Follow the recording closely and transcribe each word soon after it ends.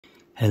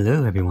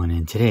Hello everyone,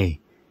 and today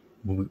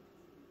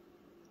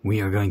we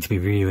are going to be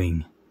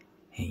reviewing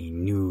a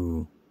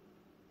new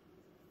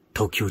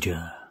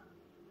ToQger,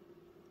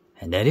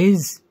 and that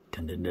is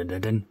dun, dun, dun,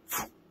 dun, dun,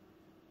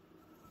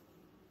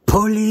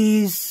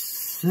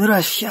 Police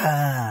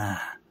Ressha.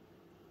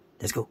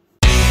 Let's go.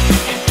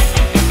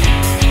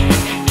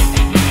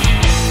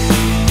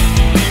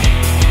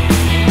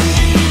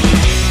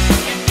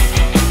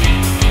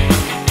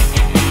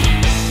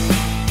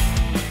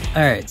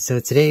 Alright,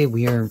 so today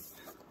we're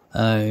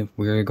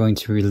going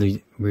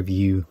to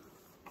review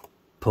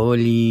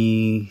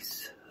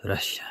Police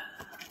Ressha,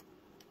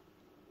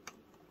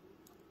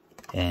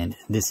 and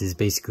this is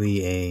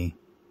basically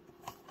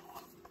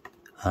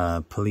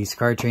a police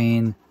car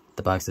train.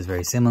 The box is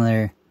very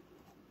similar.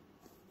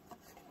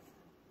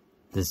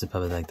 This is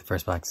probably like the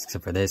first box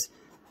except for this,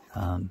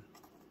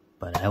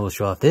 but I will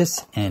show off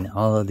this and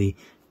all of the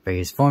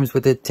various forms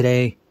with it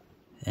today.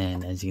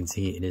 And as you can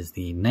see, it is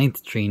the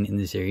 9th train in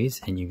the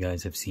series, and you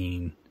guys have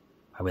seen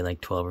probably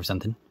like 12 or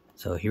something.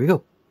 So here we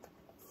go.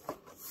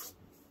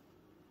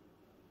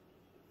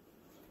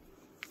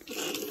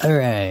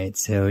 Alright,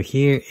 so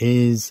here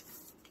is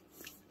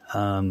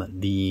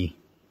the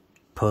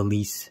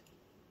Police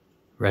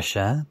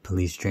Ressha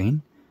police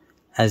train.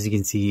 As you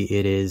can see,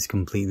 it is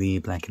completely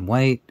black and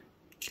white,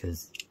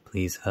 because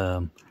please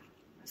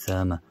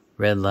some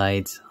red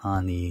lights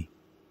on the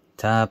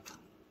top,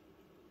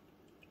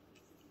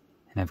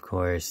 and of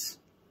course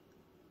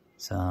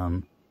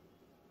some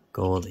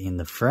gold in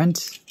the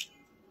front.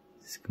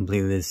 It's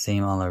completely the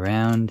same all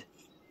around.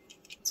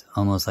 It's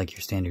almost like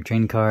your standard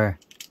train car.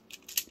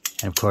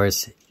 And of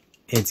course,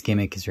 its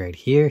gimmick is right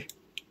here,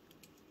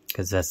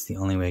 because that's the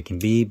only way it can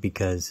be,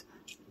 because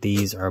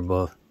these are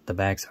both, the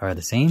backs are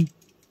the same.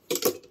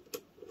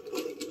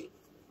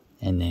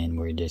 And then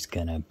we're just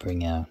gonna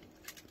bring out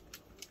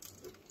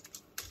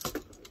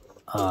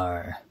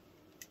our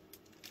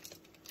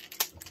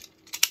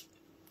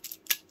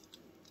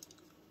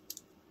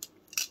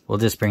we'll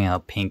just bring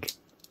out pink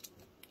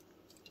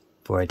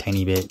for a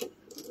tiny bit,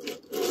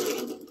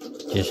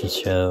 just to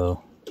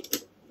show,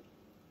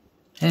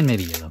 and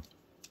maybe yellow.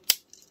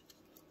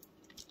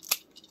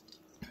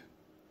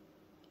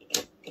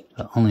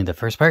 But only the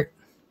first part.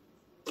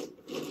 As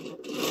you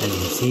can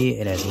see,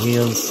 it has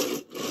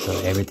wheels, so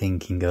everything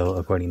can go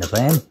according to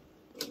plan.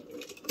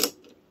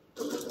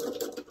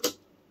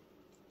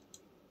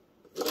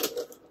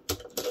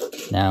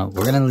 Now,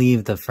 we're going to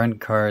leave the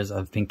front cars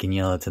of pink and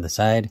yellow to the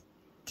side,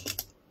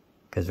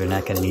 because we're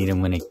not going to need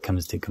them when it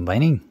comes to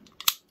combining.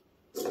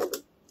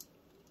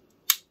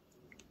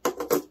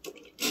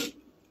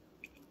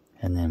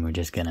 And then we're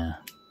just going to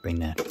bring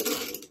that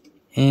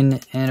in,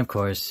 and of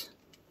course,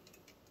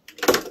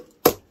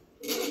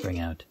 bring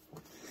out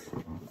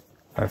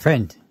our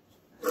friend.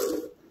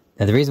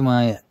 Now the reason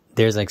why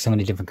there's like so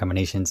many different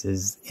combinations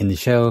is in the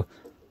show,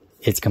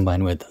 it's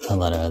combined with a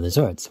lot of other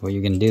Zords. What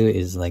you're going to do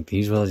is, like the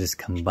usual, just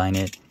combine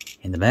it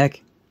in the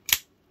back.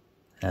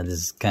 This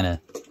is kind of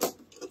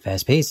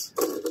fast pace.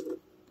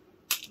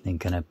 Then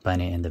kind of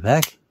bind it in the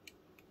back,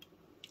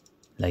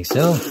 like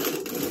so.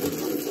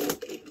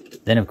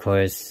 Then of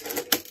course,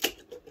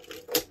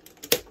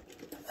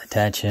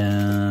 attach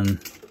them.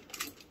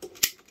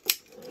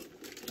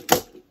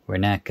 We're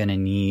not gonna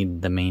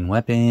need the main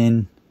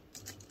weapon.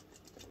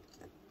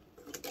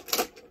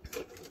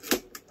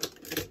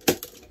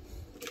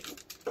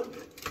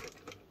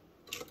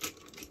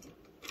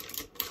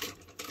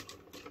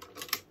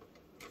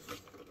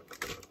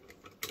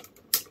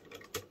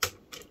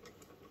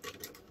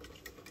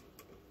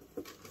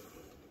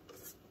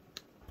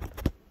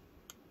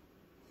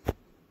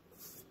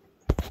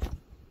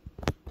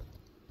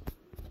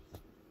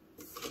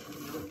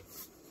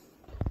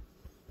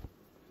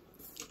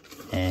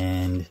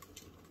 And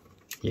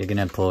you're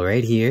gonna pull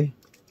right here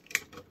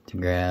to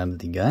grab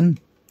the gun.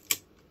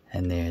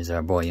 And there's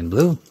our boy in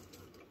blue.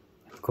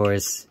 Of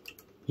course,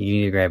 you can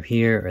either grab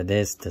here or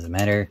this, doesn't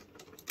matter.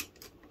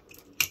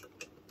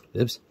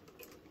 Oops.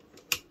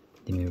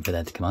 Didn't mean for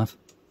that to come off.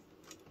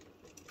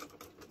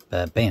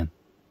 But bam.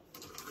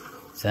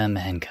 Some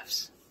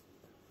handcuffs.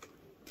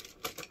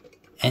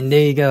 And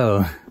there you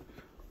go.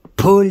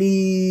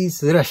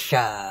 Police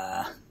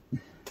Ressha.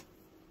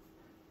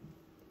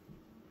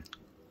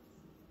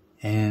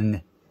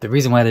 And the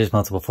reason why there's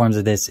multiple forms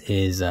of this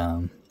is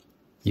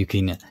you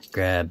can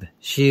grab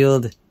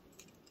shield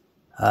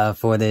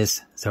for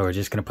this. So we're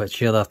just going to put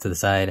shield off to the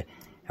side,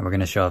 and we're going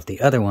to show off the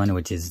other one,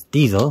 which is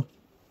diesel.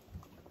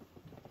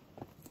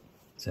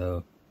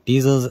 So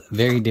diesel's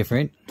very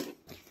different.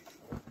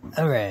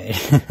 Alright.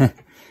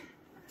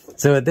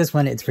 So with this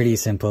one, it's pretty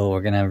simple.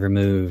 We're going to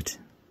remove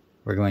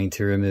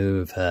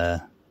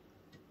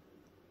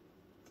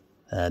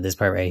this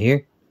part right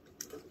here.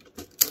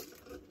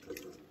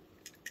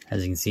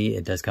 As you can see,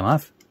 it does come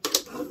off.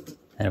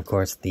 And of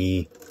course,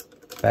 the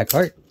back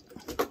part.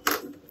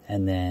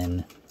 And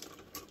then,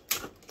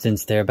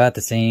 since they're about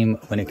the same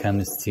when it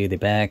comes to the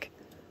back,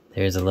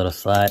 there's a little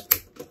slot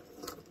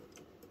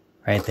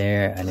right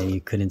there. I know you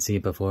couldn't see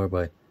it before,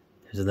 but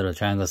there's a little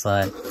triangle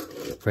slot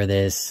for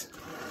this.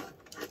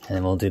 And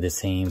then we'll do the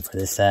same for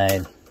this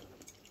side.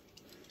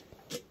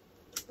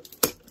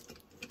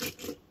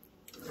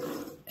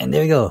 And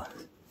there we go.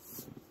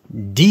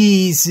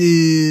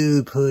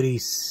 Diesel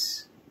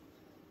Police.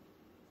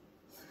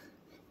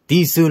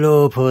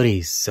 Diesel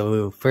Police.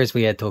 So first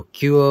we had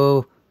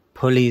ToQger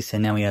Police,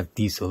 and now we have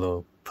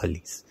Diesel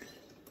Police.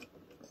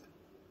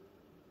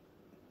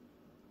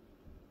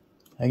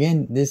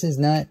 Again, this is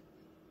not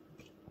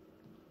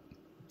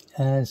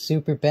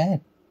super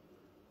bad.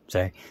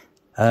 Sorry.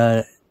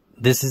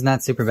 This is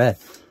not super bad.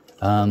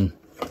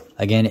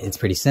 Again, it's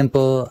pretty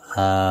simple.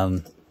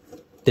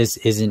 This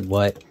isn't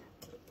what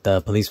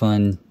the police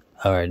one,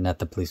 or not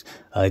the police,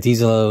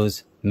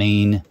 Diesel's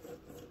main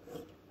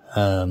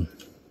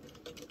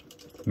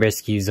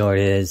rescue Zord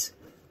is.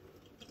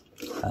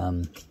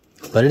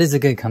 But it is a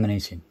good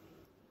combination.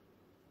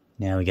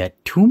 Now we got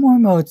 2 more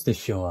modes to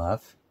show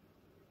off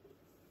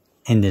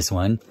in this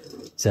one.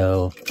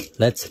 So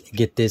let's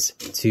get this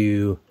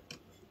to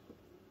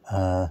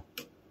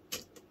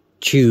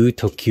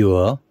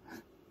ToQger.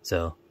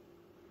 So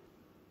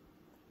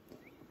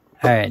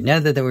alright, now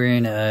that we're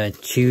in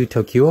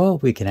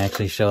ToQger, we can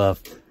actually show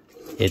off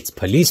its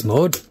police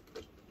mode.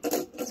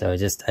 So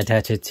just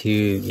attach it to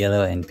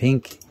yellow and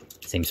pink,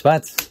 same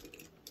spots.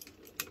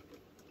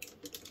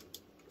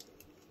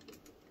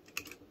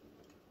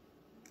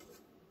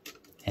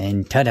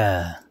 And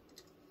ta-da!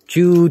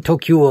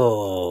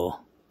 ToQger!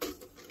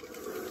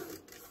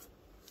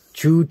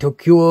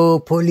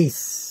 ToQger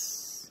Police!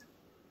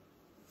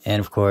 And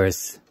of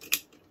course,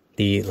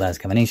 the last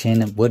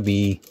combination would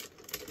be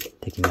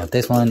taking out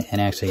this one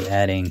and actually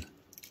adding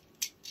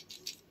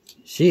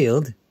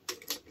shield.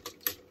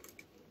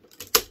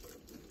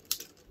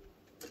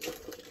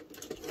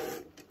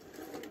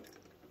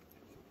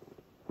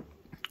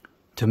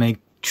 To make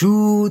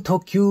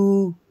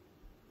ToQger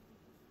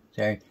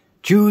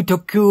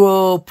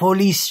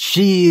Police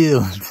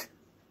Shield.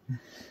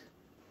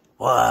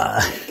 Wow.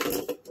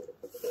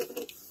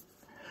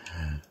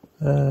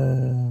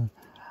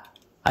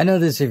 I know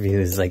this review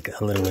is like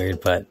a little weird,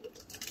 but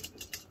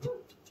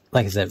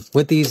like I said,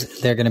 with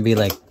these, they're going to be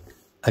like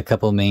a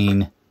couple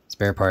main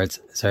spare parts.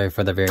 Sorry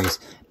for the various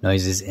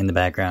noises in the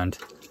background.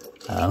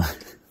 But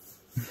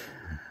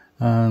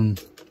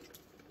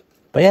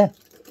yeah,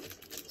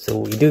 so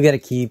we do got to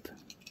keep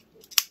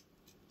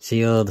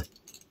shield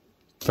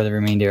for the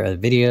remainder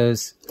of the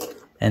videos.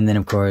 And then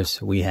of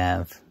course we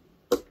have,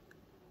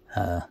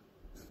 you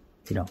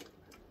know,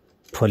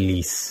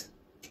 police,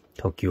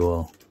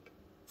 ToQger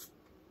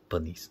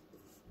Police.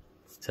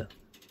 So,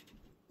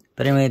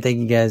 but anyway, thank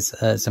you guys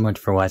so much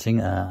for watching.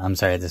 I'm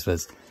sorry this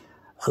was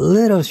a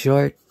little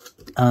short.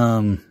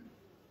 Again,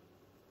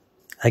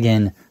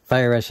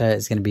 Fire Ressha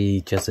is going to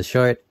be just a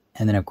short,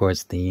 and then of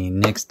course the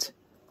next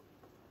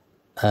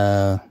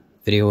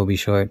video will be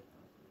short.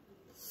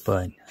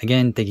 But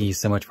again, thank you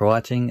so much for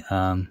watching.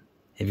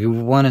 If you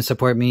want to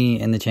support me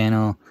in the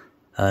channel,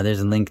 there's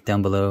a link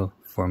down below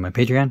for my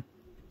Patreon.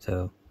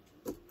 So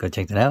go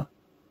check that out,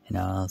 and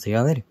I'll see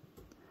y'all later.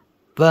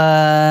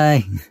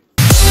 Bye!